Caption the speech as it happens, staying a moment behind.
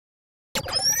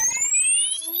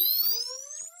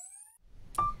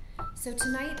So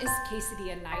tonight is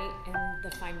quesadilla night in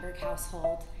the Feinberg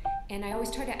household, and I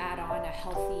always try to add on a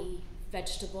healthy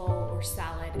vegetable or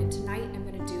salad, and tonight I'm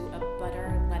going to do a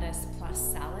butter lettuce plus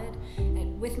salad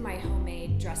and with my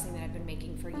homemade dressing that I've been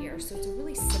making for years. So it's a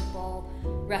really simple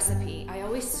recipe. I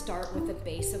always start with a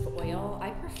base of oil.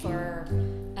 I prefer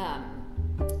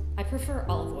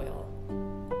olive oil.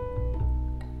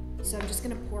 So I'm just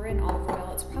going to pour in olive oil.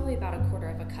 It's probably about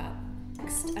 1/4 cup.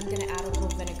 Next, I'm going to add a little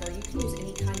vinegar. You can use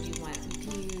any kind you want. You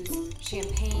can use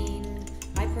champagne.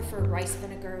 I prefer rice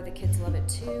vinegar. The kids love it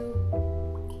too.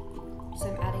 So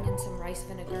I'm adding in some rice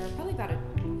vinegar, probably about a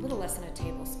little less than a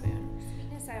tablespoon.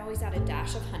 Sweetness, I always add a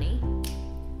dash of honey.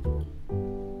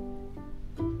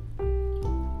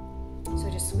 So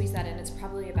I just squeeze that in. It's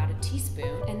probably about a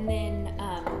teaspoon. And then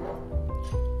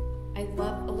I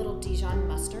love a little Dijon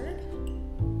mustard.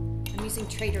 I'm using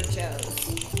Trader Joe's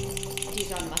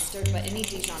Dijon mustard, but any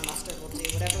Dijon mustard will do.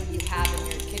 Whatever you have in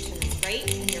your kitchen is great,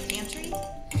 in your pantry.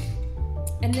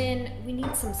 And then we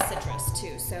need some citrus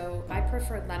too. So I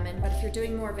prefer lemon, but if you're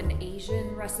doing more of an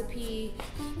Asian recipe,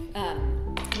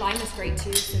 lime is great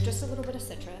too. So just a little bit of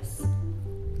citrus.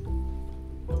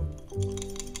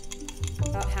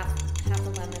 About half a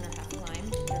lemon or half a lime,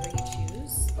 whatever you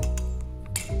choose.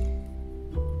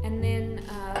 And then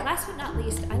last but not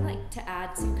least, I like to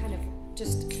add some kind of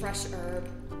just fresh herb.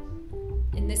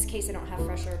 In this case, I don't have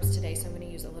fresh herbs today, so I'm going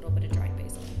to use a little bit of dried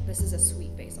basil. This is a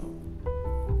sweet basil.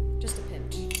 Just a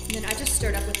pinch. And then I just stir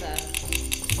it up with a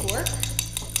fork.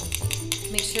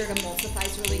 Make sure it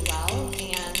emulsifies really well,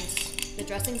 and the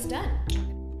dressing's done.